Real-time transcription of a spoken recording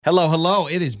Hello, hello.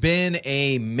 It has been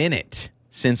a minute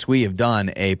since we have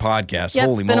done a podcast. Yep,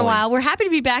 Holy it's been moly. a while. We're happy to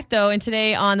be back, though, and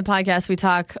today on the podcast, we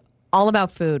talk all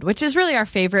about food, which is really our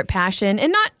favorite passion,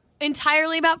 and not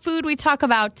entirely about food. We talk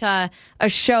about a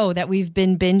show that we've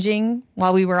been binging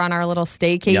while we were on our little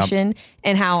staycation,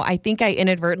 and how I think I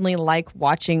inadvertently like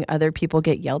watching other people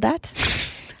get yelled at.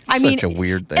 Such a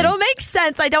weird thing. It'll make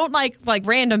sense. I don't like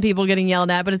random people getting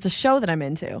yelled at, but it's a show that I'm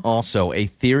into. Also, a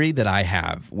theory that I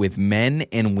have with men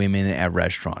and women at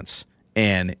restaurants.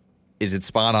 And is it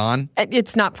spot on?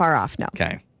 It's not far off, no.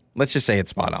 Okay. Let's just say it's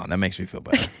spot on. That makes me feel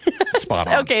better. Spot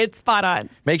on. Okay, it's spot on.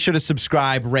 Make sure to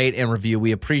subscribe, rate, and review.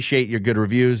 We appreciate your good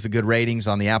reviews, the good ratings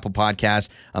on the Apple Podcast,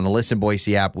 on the Listen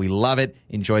Boise app. We love it.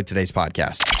 Enjoy today's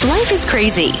podcast. Life is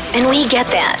crazy, and we get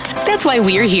that. That's why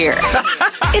we're here.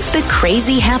 It's the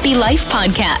Crazy Happy Life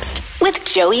Podcast with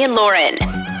Joey and Lauren.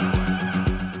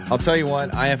 I'll tell you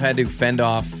what, I have had to fend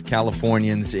off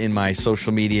Californians in my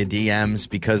social media DMs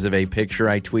because of a picture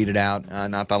I tweeted out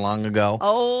not that long ago.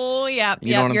 Oh, yeah.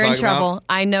 You know what I'm You're in talking trouble. about?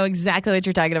 I know exactly what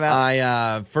you're talking about.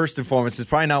 I first and foremost, it's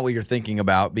probably not what you're thinking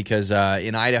about because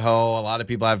in Idaho, a lot of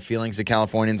people have feelings of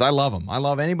Californians. I love them. I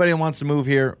love anybody who wants to move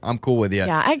here. I'm cool with you.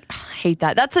 Yeah, I hate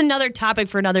that. That's another topic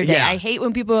for another day. Yeah. I hate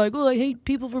when people are like, oh, I hate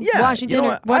people from Yeah, Washington you know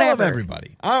or what? whatever. I love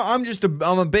everybody.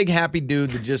 I'm a big happy dude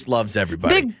that just loves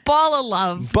everybody. Big ball of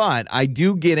love. But I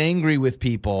do get angry with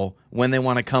people when they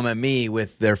want to come at me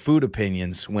with their food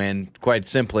opinions when, quite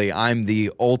simply, I'm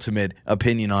the ultimate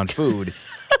opinion on food.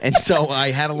 And so I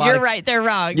had a lot You're of... right, they're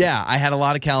wrong. Yeah, I had a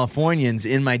lot of Californians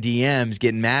in my DMs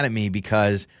getting mad at me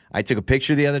because I took a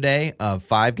picture the other day of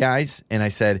Five Guys and I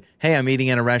said, hey, I'm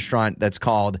eating at a restaurant that's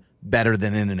called Better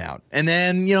Than In-N-Out. And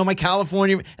then, my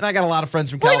California... And I got a lot of friends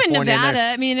from Well, California. even Nevada.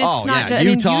 I mean, it's not just...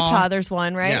 Utah, there's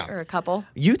one, right? Yeah. Or a couple.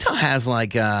 Utah has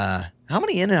how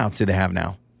many In-N-Outs do they have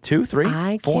now? 2, 3,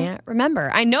 I 4? can't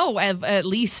remember. I know of at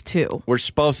least 2. We're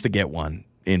supposed to get one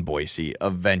in Boise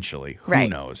eventually. Who Right.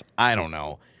 knows? I don't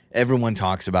know. Everyone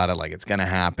talks about it like it's going to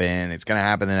happen. It's going to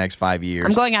happen in the next 5 years.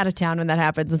 I'm going out of town when that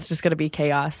happens. It's just going to be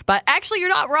chaos. But actually, you're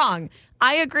not wrong.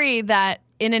 I agree that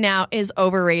In-N-Out is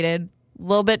overrated. A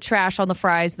little bit trash on the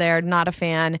fries there. Not a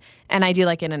fan. And I do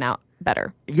like In-N-Out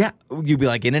better. Yeah. You'd be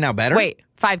like In-N-Out better? Wait,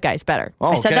 Five Guys better. Oh,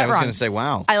 I said okay. that I was wrong. going to say,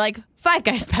 wow. I like Five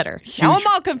Guys better. Now I'm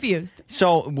all confused.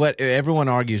 So what everyone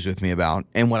argues with me about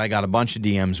and what I got a bunch of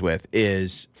DMs with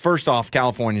is, first off,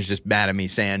 California's just mad at me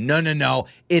saying, no,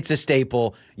 it's a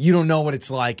staple. You don't know what it's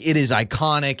like. It is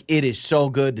iconic. It is so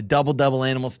good. The double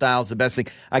animal style is the best thing.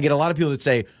 I get a lot of people that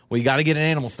say, well, you got to get an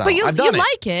animal style. But you I've done it.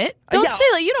 like it. Don't say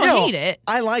like you don't hate it.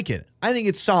 I like it. I think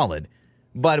it's solid.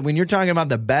 But when you're talking about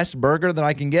the best burger that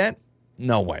I can get,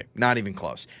 no way. Not even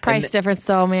close. Price difference,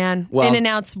 though, man. Well-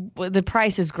 In-N-Out's, the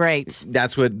price is great.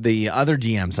 That's what the other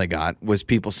DMs I got was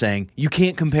people saying, you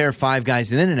can't compare Five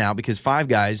Guys and In-N-Out because Five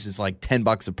Guys is like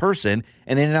 $10 a person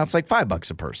and In-N-Out's like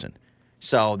 $5 a person.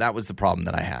 So that was the problem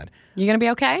that I had. You going to be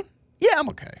okay? Yeah, I'm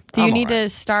okay. Do you I'm need all right. to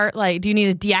start, do you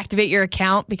need to deactivate your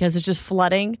account because it's just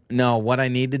flooding? No, what I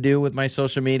need to do with my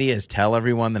social media is tell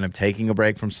everyone that I'm taking a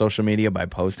break from social media by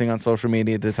posting on social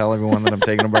media to tell everyone that I'm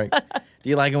taking a break. Do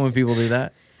you like it when people do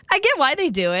that? I get why they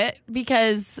do it,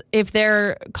 because if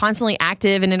they're constantly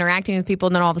active and interacting with people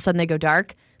and then all of a sudden they go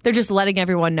dark, they're just letting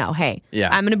everyone know, hey, Yeah.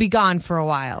 I'm going to be gone for a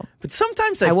while. But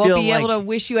sometimes I I won't feel be like able to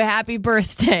wish you a happy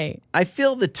birthday. I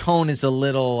feel the tone is a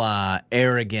little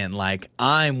arrogant, like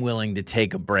I'm willing to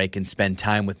take a break and spend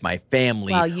time with my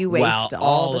family While you waste while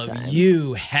all the of time.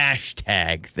 you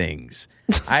hashtag things.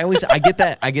 I get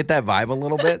that vibe a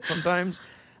little bit sometimes.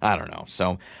 I don't know.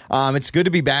 So it's good to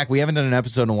be back. We haven't done an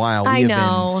episode in a while. I We know.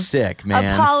 have been sick,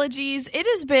 man. Apologies. It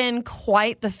has been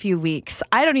quite the few weeks.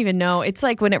 I don't even know. It's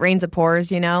like when it rains, it pours,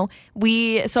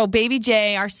 So baby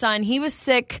Jay, our son, he was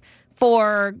sick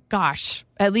for,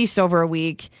 at least over a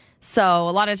week. So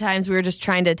a lot of times we were just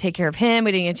trying to take care of him.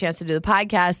 We didn't get a chance to do the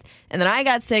podcast. And then I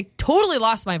got sick, totally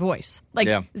lost my voice.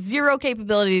 Zero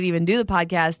capability to even do the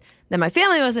podcast. Then my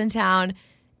family was in town.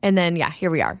 And then,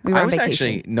 here we are. We were I on was vacation.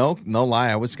 actually, no lie,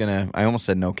 I almost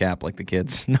said no cap like the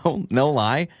kids. No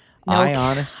lie. I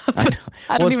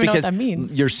don't even know what that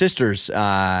means. Your sisters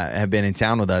have been in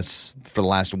town with us for the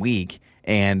last week,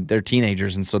 and they're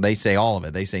teenagers, and so they say all of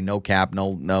it. They say no cap,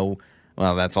 no.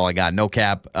 Well, that's all I got. No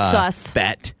cap, Sus.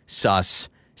 bet, sus,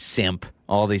 simp,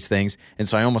 all these things. And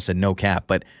so I almost said no cap,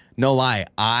 but no lie,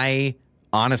 I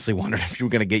honestly wondered if you were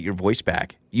going to get your voice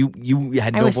back. You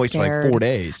had no was voice scared. for like 4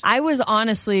 days. I was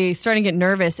honestly starting to get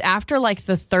nervous after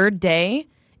the third day,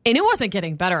 and it wasn't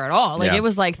getting better at all. Yeah. It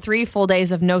was 3 full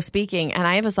days of no speaking, and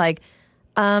I was like,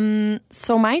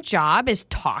 so my job is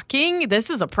talking? This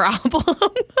is a problem.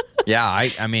 Yeah,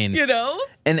 I mean, You know?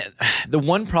 and the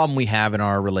one problem we have in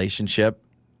our relationship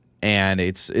and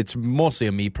it's mostly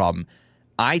a me problem.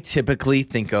 I typically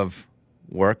think of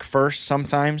work first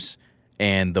sometimes,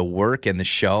 and the work and the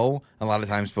show a lot of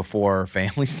times before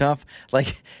family stuff.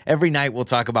 Like every night we'll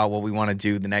talk about what we want to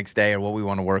do the next day or what we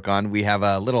want to work on. We have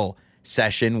a little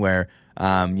session where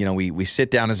we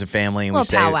sit down as a family and we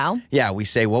say powwow. Yeah, we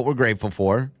say what we're grateful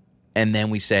for, and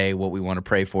then we say what we want to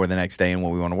pray for the next day and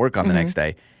what we want to work on the next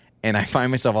day. And I find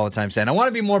myself all the time saying, I want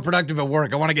to be more productive at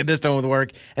work. I want to get this done with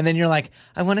work. And then you're like,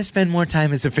 I want to spend more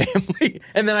time as a family.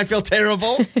 And then I feel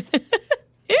terrible.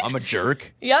 I'm a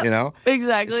jerk. Yep.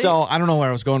 Exactly. So I don't know where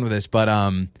I was going with this, but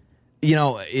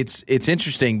it's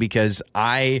interesting because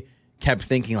I kept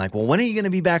thinking like, well, when are you going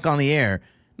to be back on the air?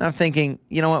 Not thinking,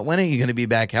 you know what, when are you going to be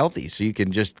back healthy so you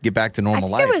can just get back to normal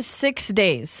life? It was 6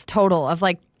 days total of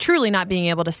like truly not being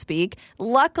able to speak.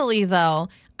 Luckily, though,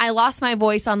 I lost my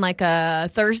voice on like a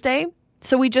Thursday.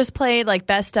 So we just played like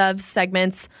best of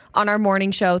segments on our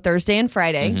morning show Thursday and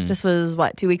Friday. This was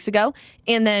 2 weeks ago.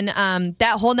 And then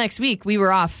that whole next week we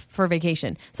were off for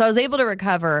vacation. So I was able to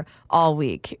recover all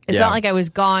week. It's not like I was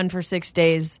gone for 6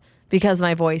 days because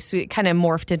my voice kind of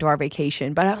morphed into our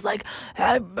vacation. But I was like,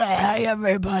 hi,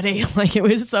 everybody. Like it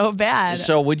was so bad.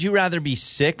 So would you rather be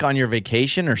sick on your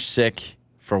vacation or sick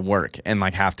for work and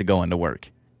like have to go into work?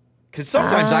 Because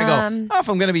sometimes I go, if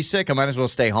I'm going to be sick, I might as well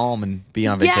stay home and be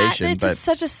on vacation. Yeah, it's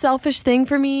such a selfish thing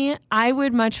for me. I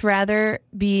would much rather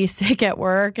be sick at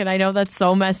work, and I know that's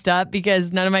so messed up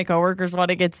because none of my coworkers want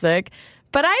to get sick.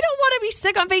 But I don't want to be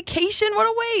sick on vacation. What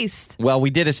a waste. Well, we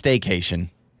did a staycation.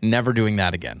 Never doing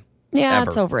that again. Yeah, Ever.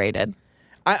 It's overrated.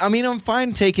 I mean, I'm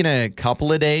fine taking a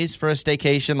couple of days for a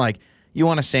staycation. Like, you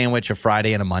want to sandwich a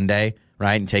Friday and a Monday,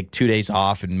 right? And take 2 days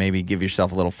off and maybe give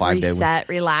yourself a little 5-day reset,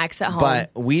 relax at home.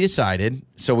 But we decided,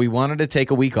 so we wanted to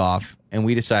take a week off, and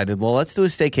we decided, well, let's do a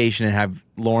staycation and have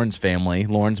Lauren's family,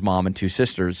 Lauren's mom and 2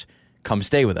 sisters, come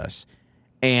stay with us.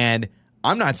 And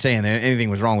I'm not saying that anything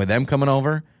was wrong with them coming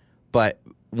over, but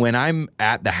when I'm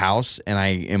at the house and I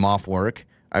am off work,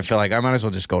 I feel like I might as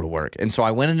well just go to work. And so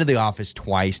I went into the office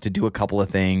twice to do a couple of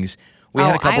things. We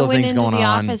had a couple of things going on. I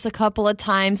went into the office a couple of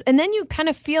times, and then you kind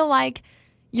of feel like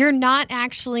you're not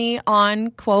actually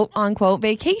on quote unquote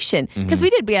vacation. Because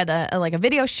we had a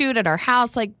video shoot at our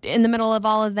house, like in the middle of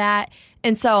all of that.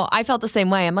 And so I felt the same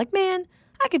way. I'm like, man,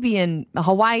 I could be in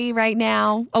Hawaii right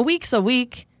now. A week's a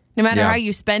week, no matter how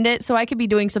you spend it. So I could be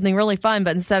doing something really fun,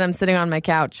 but instead I'm sitting on my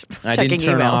couch checking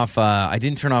emails. I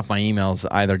didn't turn off my emails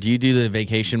either. Do you do the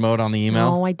vacation mode on the email?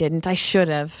 No, I didn't. I should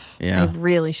have. Yeah. I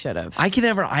really should have.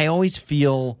 I always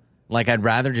feel like I'd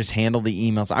rather just handle the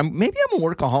emails. Maybe I'm a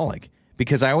workaholic.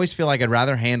 Because I always feel like I'd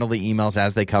rather handle the emails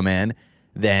as they come in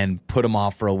than put them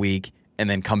off for a week and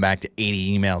then come back to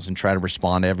 80 emails and try to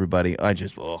respond to everybody.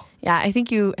 Yeah, I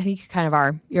think you kind of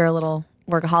are. You're a little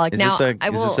workaholic. Is now,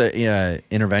 this a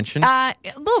intervention? A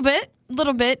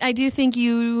little bit. I do think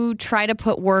you try to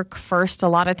put work first a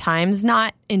lot of times,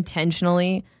 not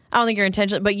intentionally. I don't think you're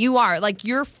intentionally, but you are. Like,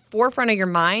 you're forefront of your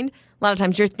mind. A lot of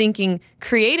times you're thinking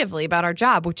creatively about our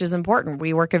job, which is important.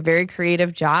 We work a very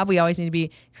creative job. We always need to be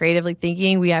creatively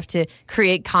thinking. We have to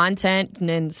create content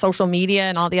and social media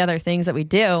and all the other things that we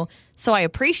do. So I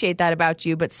appreciate that about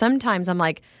you. But sometimes I'm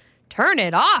like, turn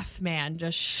it off, man.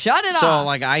 Just shut it off. So,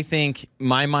 I think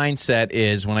my mindset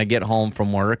is when I get home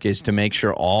from work is to make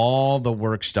sure all the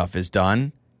work stuff is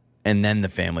done and then the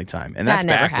family time. And that's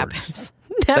never backwards. Happens.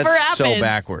 Never that's happens. so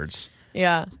backwards.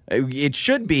 Yeah. It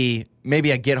should be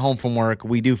maybe I get home from work,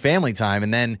 we do family time,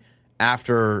 and then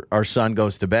after our son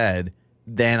goes to bed,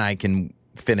 then I can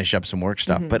finish up some work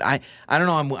stuff. But I don't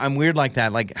know, I'm weird like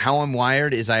that. Like how I'm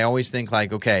wired is I always think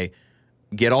like, okay,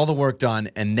 get all the work done,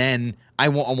 and then I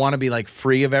want to be like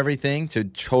free of everything to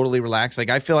totally relax. Like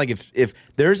I feel like if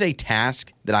there's a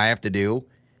task that I have to do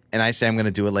and I say I'm going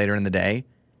to do it later in the day,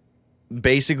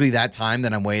 basically that time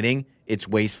that I'm waiting, it's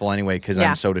wasteful anyway because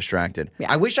I'm so distracted.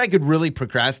 Yeah. I wish I could really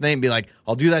procrastinate and be like,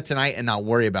 I'll do that tonight and not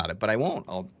worry about it, but I won't.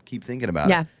 I'll keep thinking about it.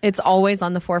 Yeah, it's always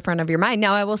on the forefront of your mind.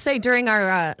 Now, I will say during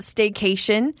our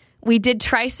staycation, we did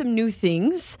try some new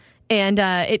things, and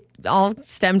it all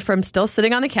stemmed from still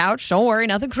sitting on the couch. Don't worry,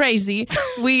 nothing crazy.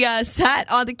 We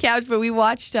sat on the couch, but we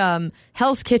watched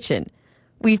Hell's Kitchen.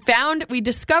 We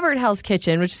discovered Hell's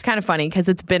Kitchen, which is kind of funny because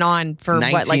it's been on for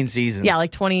 19 seasons.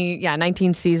 Yeah,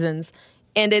 19 seasons.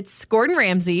 And it's Gordon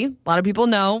Ramsay. A lot of people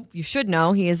know, you should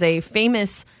know, he is a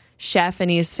famous chef and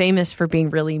he is famous for being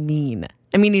really mean.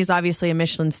 I mean, he's obviously a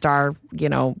Michelin star,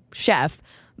 chef,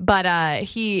 but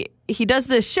he does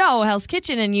this show, Hell's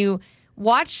Kitchen, and you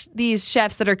watch these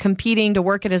chefs that are competing to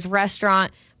work at his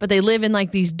restaurant, but they live in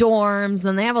like these dorms and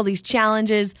then they have all these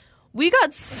challenges. We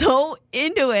got so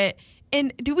into it.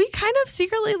 And do we kind of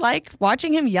secretly like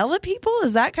watching him yell at people?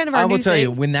 Is that kind of our I will new tell thing?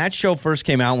 you, when that show first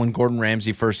came out, when Gordon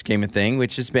Ramsay first came a thing,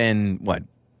 which has been,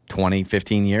 20,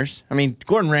 15 years? I mean,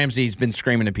 Gordon Ramsay's been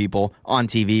screaming at people on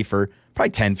TV for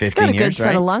probably 10, 15 got a years, good set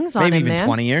right? of lungs on Maybe him, even man.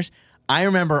 20 years. I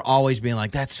remember always being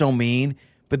like, that's so mean.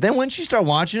 But then once you start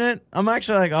watching it, I'm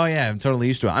actually like, oh, yeah, I'm totally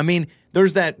used to it. I mean,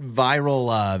 there's that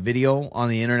viral video on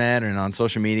the internet and on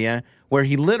social media where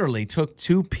he literally took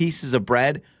 2 pieces of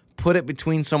bread, put it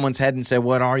between someone's head and said,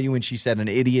 what are you? And she said, an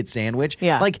idiot sandwich.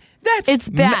 Yeah. Like, It's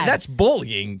bad. That's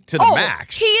bullying to the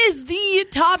max. He is the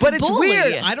top But it's bully.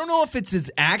 weird. I don't know if it's his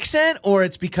accent or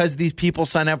it's because these people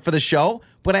sign up for the show.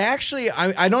 But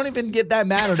I don't even get that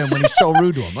mad at him when he's so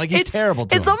rude to him. Like, he's terrible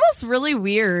to him. It's almost really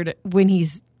weird when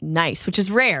he's nice, which is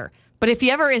rare. But if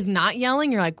he ever is not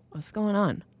yelling, you're like, what's going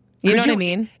on? You know what I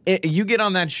mean? You get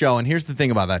on that show, and here's the thing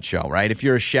about that show, right? If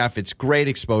you're a chef, it's great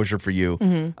exposure for you.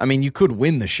 Mm-hmm. I mean, you could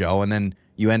win the show, and then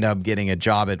you end up getting a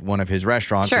job at one of his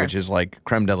restaurants, Sure. which is like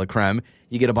creme de la creme.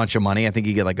 You get a bunch of money. I think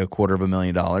you get like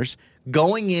 $250,000.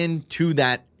 Going into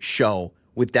that show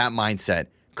with that mindset,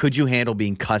 could you handle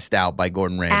being cussed out by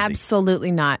Gordon Ramsay?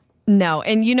 Absolutely not. No.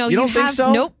 And you don't think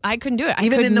so? Nope, I couldn't do it. I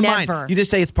Even could in the never. mind, you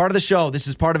just say it's part of the show. This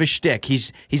is part of his shtick.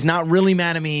 He's not really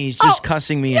mad at me. He's just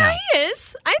cussing me out. He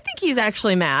is. I think he's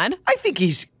actually mad. I think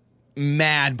he's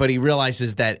mad, but he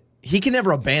realizes that he can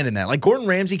never abandon that. Like Gordon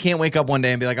Ramsay can't wake up one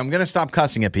day and be like, I'm going to stop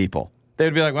cussing at people.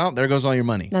 They'd be like, well, there goes all your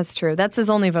money. That's true. That's his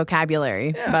only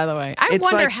vocabulary, by the way. I It's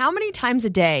wonder like- how many times a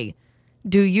day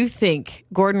do you think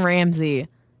Gordon Ramsay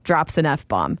drops an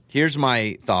F-bomb? Here's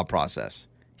my thought process.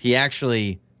 He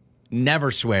actually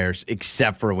never swears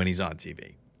except for when he's on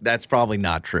TV. That's probably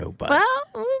not true, but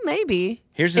Well, maybe.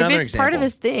 Here's another if it's part of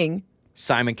example. his thing.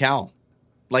 Simon Cowell.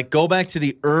 Like, go back to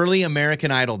the early American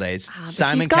Idol days.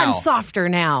 Simon He's gotten Cowell. softer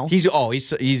now. He's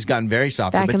gotten very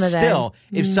softer. Back But in the day. still,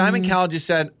 if Simon Cowell just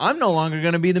said, I'm no longer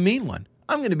going to be the mean one.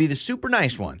 I'm going to be the super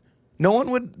nice one. No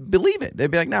one would believe it.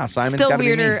 They'd be like, no, Simon's Still got to be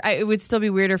weirder. mean. It would still be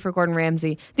weirder for Gordon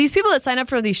Ramsay. These people that sign up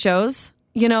for these shows,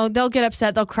 they'll get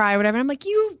upset, they'll cry, whatever. I'm like,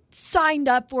 you signed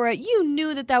up for it. You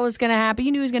knew that was going to happen.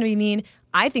 You knew he was going to be mean.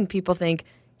 I think people think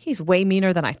he's way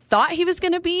meaner than I thought he was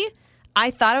going to be.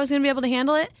 I thought I was going to be able to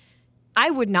handle it. I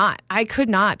would not. I could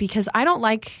not because I don't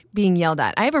like being yelled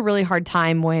at. I have a really hard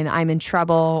time when I'm in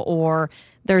trouble or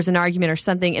there's an argument or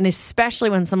something, and especially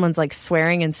when someone's like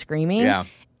swearing and screaming. Yeah.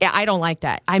 I don't like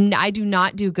that. I do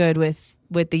not do good with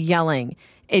the yelling.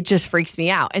 It just freaks me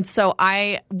out. And so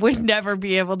I would never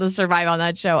be able to survive on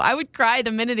that show. I would cry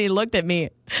the minute he looked at me.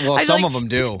 Well, I'd be some like, of them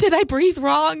do. Did I breathe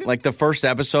wrong? Like the first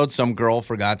episode, some girl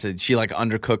she like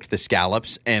undercooked the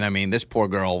scallops. And I mean, this poor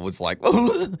girl was like,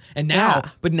 and now,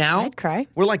 I'd cry.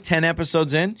 we're like 10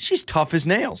 episodes in. She's tough as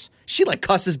nails. She like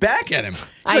cusses back at him. She's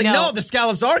I like, know. no, the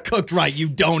scallops are cooked right, you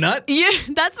donut. Yeah,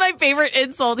 that's my favorite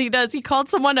insult he does. He called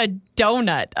someone a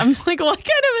donut. I'm like, what kind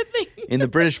of a thing? In the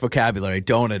British vocabulary,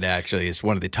 donut actually is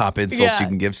one of the top insults you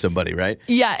can give somebody, right?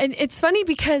 Yeah, and it's funny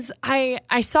because I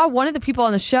saw one of the people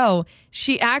on the show.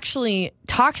 She actually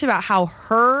talks about how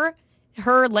her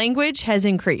language has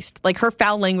increased. Like her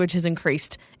foul language has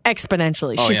increased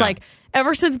exponentially. Oh, She's yeah. like,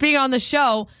 ever since being on the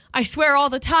show, I swear all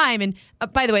the time. And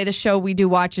by the way, the show we do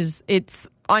watch it's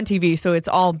on TV, so it's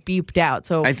all beeped out.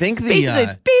 So I think basically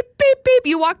it's beep, beep, beep.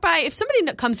 You walk by, if somebody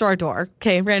comes to our door,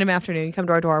 okay, random afternoon, you come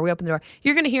to our door, we open the door,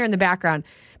 you're going to hear in the background,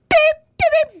 beep,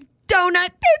 beep, beep, donut,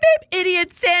 beep, beep,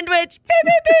 idiot sandwich, beep,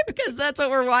 beep, beep, because that's what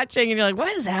we're watching. And you're like, what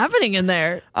is happening in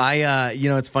there?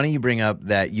 It's funny you bring up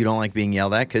that you don't like being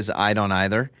yelled at because I don't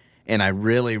either. And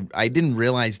I didn't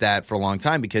realize that for a long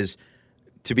time because,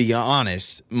 to be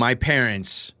honest, my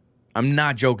parents, I'm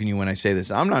not joking you when I say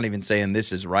this. I'm not even saying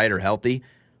this is right or healthy,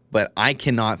 but I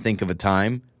cannot think of a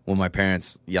time when my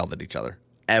parents yelled at each other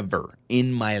ever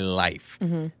in my life.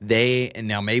 And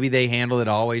now maybe they handled it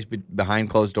always behind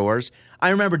closed doors. I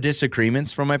remember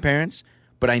disagreements from my parents,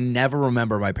 but I never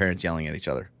remember my parents yelling at each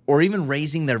other or even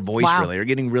raising their voice Wow. really or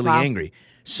getting really Wow. angry.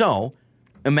 So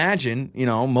imagine,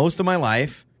 most of my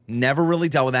life, never really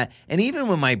dealt with that. And even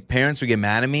when my parents would get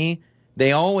mad at me,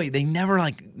 they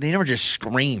never just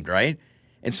screamed, right?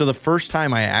 And so the first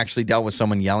time I actually dealt with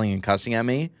someone yelling and cussing at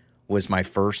me was my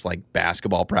first like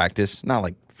basketball practice, not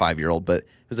like 5-year-old, but it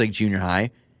was like junior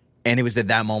high. And it was at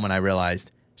that moment I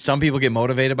realized some people get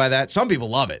motivated by that. Some people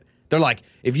love it. They're like,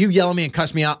 if you yell at me and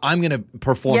cuss me out, I'm going to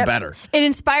perform Yep. better. It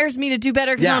inspires me to do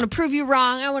better because Yeah. I want to prove you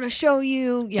wrong. I want to show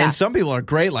you. Yeah. And some people are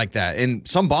great like that. And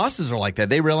some bosses are like that.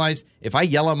 They realize if I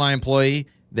yell at my employee,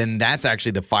 then that's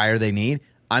actually the fire they need.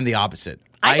 I'm the opposite.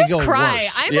 I just go cry.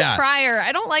 worse. I'm Yeah. a crier.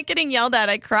 I don't like getting yelled at.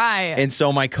 I cry. And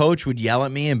so my coach would yell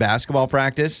at me in basketball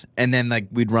practice, and then like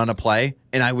we'd run a play,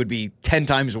 and I would be 10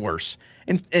 times worse.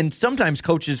 And sometimes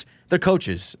coaches, they're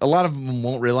coaches. A lot of them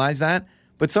won't realize that.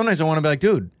 But sometimes I want to be like,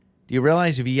 dude, do you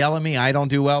realize if you yell at me, I don't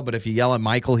do well, but if you yell at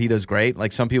Michael, he does great.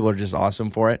 Like some people are just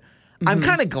awesome for it. I'm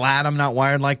kind of glad I'm not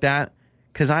wired like that.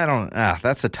 Because I don't,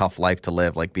 that's a tough life to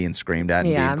live, like being screamed at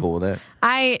and being cool with it.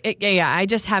 I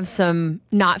just have some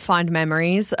not fond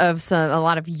memories of a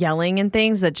lot of yelling and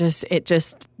things that it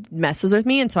just messes with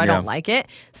me, and so I don't like it.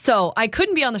 So I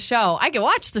couldn't be on the show. I can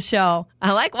watch the show.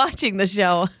 I like watching the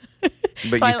show.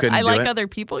 But you couldn't I do like it? other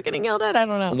people getting yelled at. I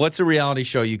don't know. What's a reality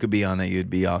show you could be on that you'd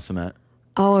be awesome at?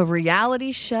 Oh, a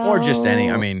reality show? Or just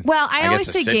any, I mean. Well, I always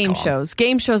guess a say game sitcom. shows.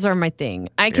 Game shows are my thing.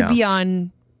 I could be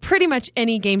on pretty much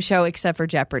any game show except for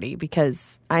Jeopardy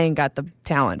because I ain't got the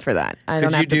talent for that. I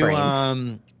don't have the brains. Could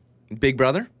you do Big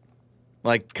Brother?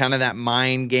 Like kind of that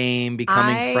mind game,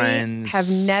 becoming friends. I have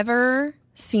never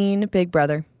seen Big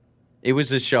Brother. It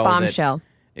was a show Bombshell.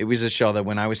 It was a show that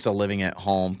when I was still living at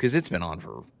home, because it's been on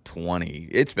for 20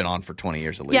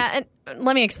 years at least. Yeah, and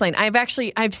let me explain.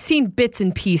 I've seen bits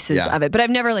and pieces of it, but I've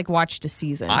never like watched a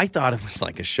season. I thought it was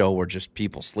like a show where just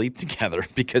people sleep together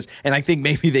and I think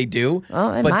maybe they do.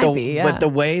 Oh, it might be, yeah. But the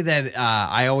way that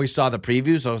I always saw the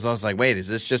previews, I was like, wait, is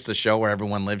this just a show where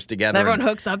everyone lives together? Everyone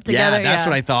hooks up together? Yeah, that's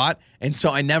what I thought. And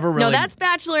so I never really. No, that's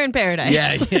Bachelor in Paradise.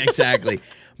 Yeah, exactly.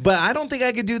 But I don't think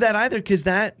I could do that either because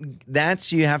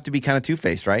that's you have to be kind of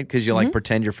two-faced, right? Because you like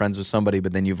pretend you're friends with somebody,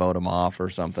 but then you vote them off or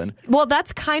something. Well,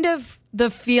 that's kind of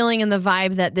the feeling and the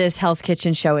vibe that this Hell's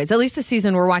Kitchen show is. At least the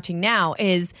season we're watching now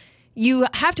is you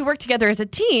have to work together as a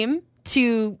team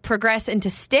to progress and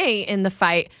to stay in the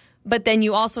fight, but then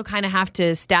you also kind of have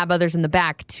to stab others in the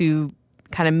back to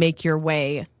kind of make your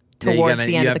way towards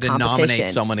the end of the competition. You have to nominate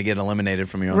someone to get eliminated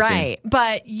from your own team. Right.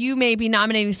 But you may be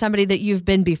nominating somebody that you've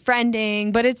been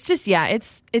befriending. But it's just,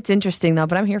 it's interesting, though.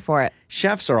 But I'm here for it.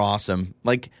 Chefs are awesome.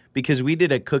 Like, because we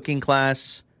did a cooking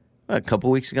class a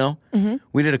couple weeks ago. Mm-hmm.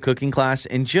 We did a cooking class.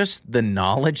 And just the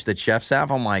knowledge that chefs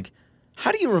have, I'm like,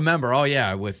 how do you remember? Oh,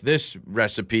 yeah, with this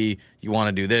recipe, you want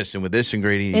to do this. And with this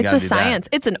ingredient, you got to do that. It's a science.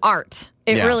 It's an art.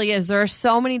 It really is. There are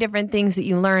so many different things that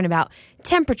you learn about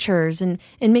temperatures and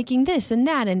making this and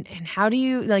that and how do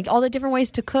you, like, all the different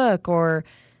ways to cook. Or,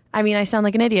 I mean, I sound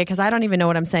like an idiot because I don't even know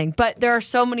what I'm saying. But there are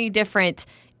so many different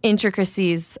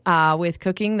intricacies with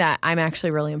cooking that I'm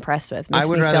actually really impressed with. I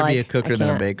would rather be a cooker than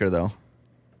a baker, though.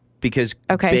 Because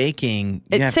baking,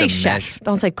 you have to chef.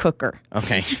 Don't say cooker.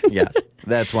 Okay, yeah.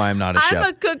 That's why I'm not a chef. I'm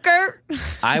a cooker.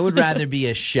 I would rather be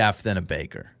a chef than a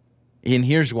baker. And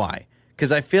here's why.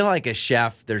 Because I feel like a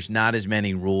chef, there's not as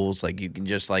many rules. Like you can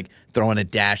just like throw in a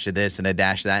dash of this and a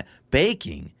dash of that.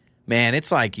 Baking, man,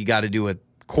 it's like you got to do a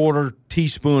quarter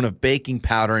teaspoon of baking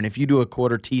powder. And if you do a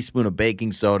quarter teaspoon of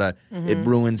baking soda, it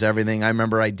ruins everything. I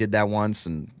remember I did that once.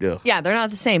 And ugh. Yeah, they're not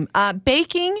the same.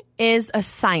 Baking is a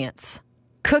science.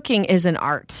 Cooking is an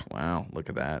art. Wow, look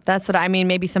at that. That's what I mean.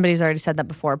 Maybe somebody's already said that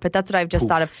before, but that's what I've just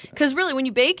thought of. Because really, when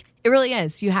you bake, it really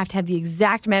is. You have to have the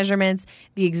exact measurements,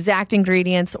 the exact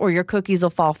ingredients, or your cookies will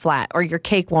fall flat, or your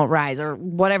cake won't rise, or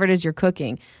whatever it is you're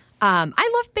cooking. I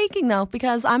love baking, though,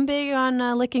 because I'm big on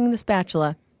licking the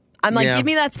spatula. I'm like, give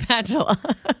me that spatula.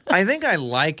 I think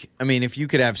if you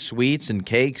could have sweets and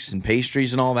cakes and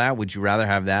pastries and all that, would you rather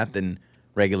have that than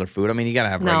regular food? I mean, you got to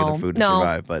have regular food to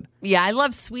survive, but yeah, I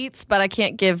love sweets, but I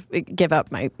can't give up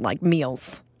my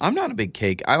meals. I'm not a big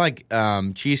cake. I like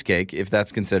cheesecake, if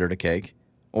that's considered a cake,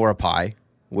 or a pie.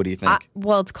 What do you think?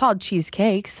 Well, it's called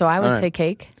cheesecake, so I would say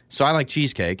cake. So I like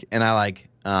cheesecake, and I like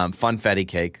funfetti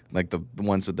cake, like the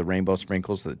ones with the rainbow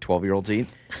sprinkles that 12-year-olds eat.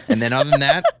 And then other than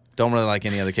that, don't really like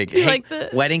any other cake. You like the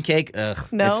wedding cake? Ugh,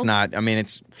 no, it's not. I mean,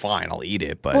 it's fine. I'll eat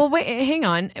it, but well, wait, hang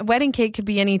on. Wedding cake could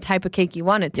be any type of cake you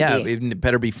want it to be. Yeah, it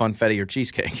better be funfetti or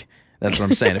cheesecake. That's what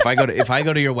I'm saying. If I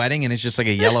go to your wedding and it's just like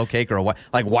a yellow cake or a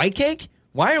white cake,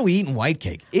 why are we eating white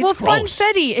cake? It's gross.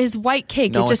 Funfetti is white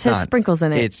cake. No, it just has sprinkles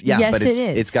in it. Yes, but it is.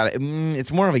 It's got.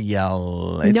 It's more of a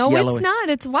yellow. It's not.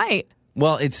 It's white.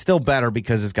 Well, it's still better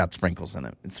because it's got sprinkles in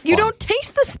it. It's fun. You don't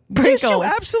taste the sprinkles. Yes, you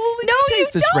absolutely do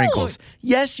taste the sprinkles.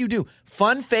 Yes, you do.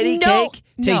 Funfetti cake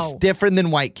tastes different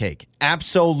than white cake.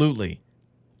 Absolutely.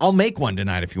 I'll make one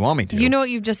tonight if you want me to. You know what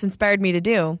you've just inspired me to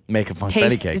do? Make a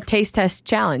funfetti cake. Taste test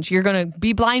challenge. You're going to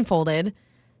be blindfolded,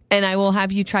 and I will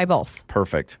have you try both.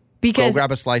 Perfect. Go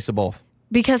grab a slice of both.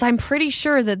 Because I'm pretty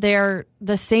sure that they're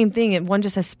the same thing, and one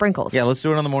just has sprinkles. Yeah, let's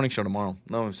do it on the morning show tomorrow.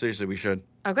 No, seriously, we should.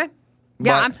 Okay.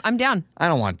 Yeah, I'm down. I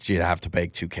don't want you to have to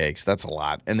bake 2 cakes. That's a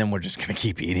lot. And then we're just going to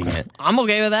keep eating it. I'm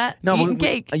okay with that. No, eating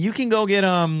cake. You can go get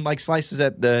like slices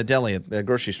at the deli at the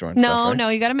grocery store and stuff, right? No,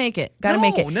 you got to make it. Got to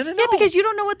make it. No. Yeah, because you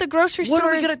don't know what the grocery store is. What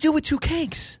are we going to do with 2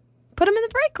 cakes? Put them in the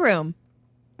break room.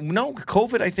 No,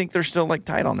 COVID, I think they're still like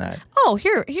tight on that. Oh,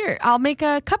 here. I'll make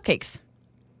cupcakes.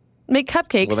 Make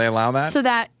cupcakes. Will they allow that? So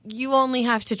that you only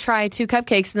have to try 2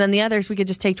 cupcakes, and then the others we could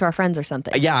just take to our friends or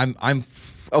something. Yeah, I'm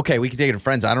okay. We can take it to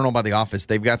friends. I don't know about the office.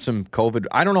 They've got some COVID.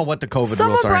 I don't know what the COVID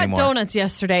Someone rules are brought anymore. donuts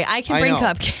yesterday. I can bring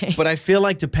cupcakes. But I feel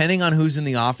like depending on who's in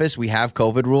the office, we have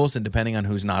COVID rules, and depending on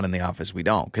who's not in the office, we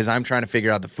don't. Because I'm trying to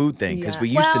figure out the food thing because we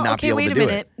used to not be able to do wait a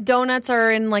minute. Donuts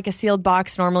are in like a sealed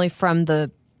box normally from the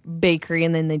bakery,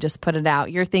 and then they just put it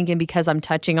out. You're thinking because I'm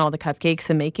touching all the cupcakes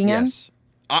and making them? Yes.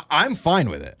 I'm fine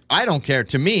with it. I don't care.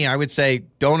 To me, I would say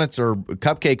donuts or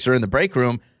cupcakes are in the break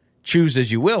room. Choose as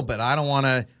you will, but I don't want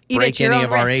to break any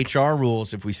of our HR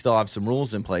rules if we still have some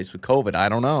rules in place with COVID. I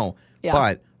don't know. Yeah.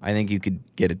 But I think you could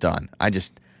get it done.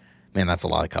 Man, that's a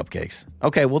lot of cupcakes.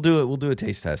 Okay, we'll do it. We'll do a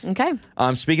taste test. Okay.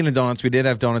 Speaking of donuts, we did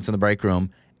have donuts in the break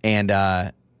room. And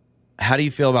how do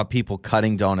you feel about people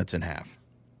cutting donuts in half?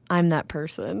 I'm that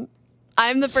person.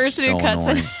 I'm the person who cuts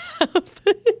annoying. in half.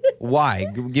 Why?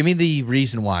 Give me the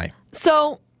reason why.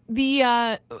 So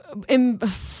how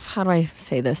do I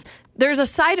say this? There's a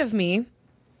side of me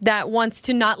that wants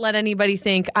to not let anybody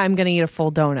think I'm going to eat a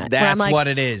full donut. That's like, what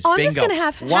it is. Oh, I'm Bingo. just going to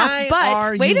have half. Why but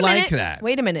are wait you a minute, like that?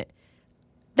 Wait a minute.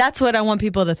 That's what I want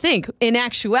people to think. In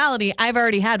actuality, I've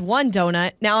already had one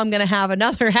donut. Now I'm going to have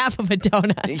another half of a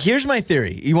donut. Here's my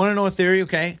theory. You want to know a theory?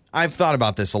 Okay. I've thought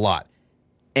about this a lot.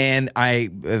 And I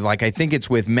think it's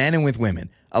with men and with women.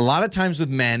 A lot of times with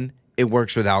men, it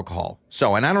works with alcohol.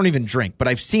 And I don't even drink, but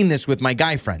I've seen this with my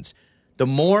guy friends. The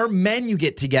more men you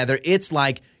get together, it's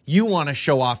like you want to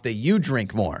show off that you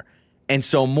drink more. And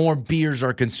so more beers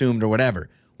are consumed or whatever.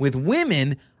 With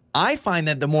women, I find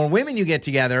that the more women you get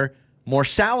together, more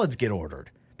salads get ordered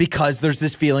because there's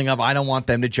this feeling of I don't want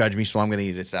them to judge me, so I'm going to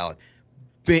eat a salad.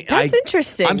 That's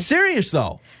interesting. I'm serious,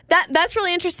 though. That's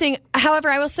really interesting. However,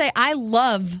 I will say I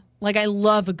love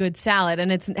a good salad,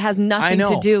 and it has nothing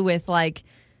to do with I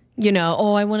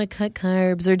want to cut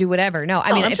carbs or do whatever. No,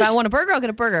 I mean, if I want a burger, I'll get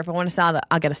a burger. If I want a salad,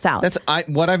 I'll get a salad. That's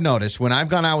what I've noticed. When I've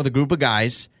gone out with a group of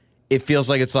guys, it feels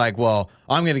like it's like, well,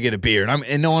 I'm going to get a beer.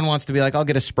 And no one wants to be like, I'll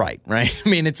get a Sprite, right? I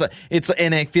mean,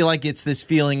 and I feel like it's this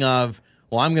feeling of,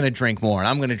 well, I'm going to drink more, and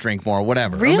I'm going to drink more,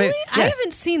 whatever. Really? Yeah. I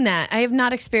haven't seen that. I have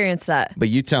not experienced that. But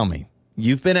you tell me.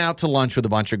 You've been out to lunch with a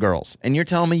bunch of girls, and you're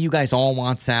telling me you guys all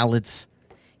want salads?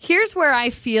 Here's where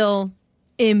I feel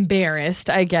embarrassed,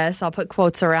 I guess. I'll put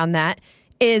quotes around that.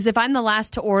 Is if I'm the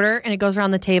last to order and it goes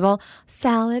around the table,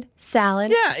 salad,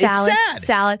 salad, yeah, salad, it's sad.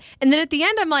 salad. And then at the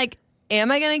end, I'm like,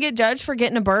 am I going to get judged for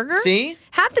getting a burger? See?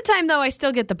 Half the time, though, I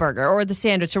still get the burger or the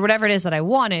sandwich or whatever it is that I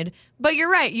wanted. But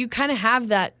you're right. You kind of have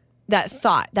that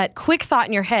thought, that quick thought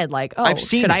in your head, like, oh,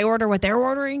 should I order what they're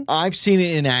ordering? I've seen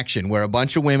it in action where a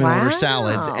bunch of women order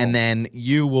salads and then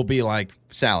you will be like,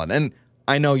 salad. And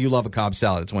I know you love a Cobb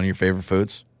salad. It's one of your favorite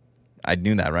foods. I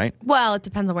knew that, right? Well, it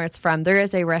depends on where it's from. There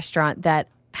is a restaurant that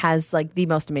has the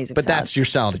most amazing salad. But that's your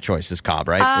salad of choice is Cobb,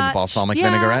 right? With the balsamic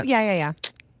vinaigrette? Yeah.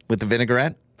 With the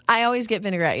vinaigrette? I always get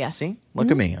vinaigrette, yes. See? Look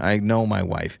at me. I know my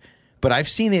wife. But I've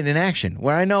seen it in action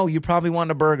where I know you probably want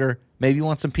a burger, maybe you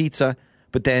want some pizza,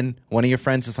 but then one of your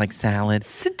friends is like salad.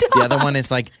 Stop. The other one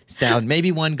is like salad.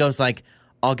 Maybe one goes like,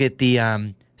 I'll get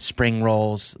the spring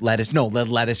rolls, the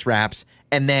lettuce wraps.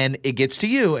 And then it gets to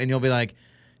you and you'll be like,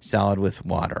 salad with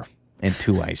water and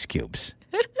 2 ice cubes.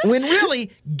 When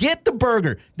really, get the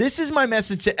burger. This is my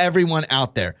message to everyone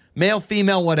out there. Male,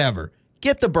 female, whatever.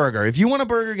 Get the burger. If you want a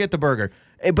burger, get the burger.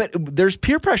 But there's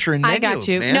peer pressure in menu, I got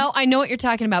you. man. No, I know what you're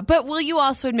talking about. But will you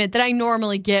also admit that I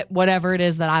normally get whatever it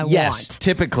is that I want? Yes,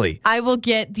 typically. I will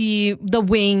get the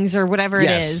wings or whatever it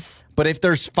is. But if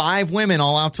there's 5 women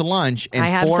all out to lunch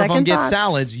and 4 of them get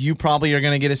salads, you probably are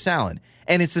going to get a salad.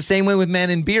 And it's the same way with men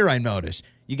and beer, I notice.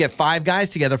 You get 5 guys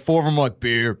together, 4 of them are like,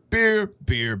 beer, beer,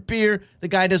 beer, beer. The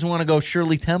guy doesn't want to go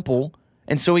Shirley Temple,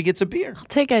 and so he gets a beer. I'll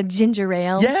take a ginger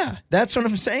ale. Yeah, that's what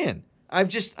I'm saying.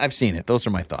 I've seen it. Those are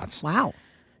my thoughts. Wow.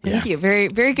 Thank you. Very,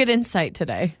 very good insight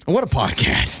today. What a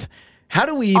podcast. How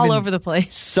do we even all over the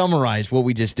place summarize what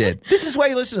we just did? This is why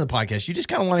you listen to the podcast. You just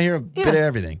kind of want to hear a bit of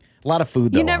everything. A lot of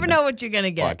food, though. You never know what you're going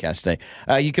to get. Podcast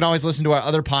today. You can always listen to our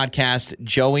other podcast,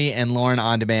 Joey and Lauren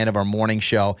On Demand, of our morning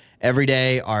show. Every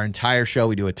day, our entire show.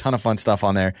 We do a ton of fun stuff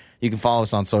on there. You can follow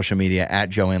us on social media at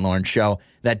Joey and Lauren Show.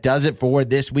 That does it for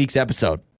this week's episode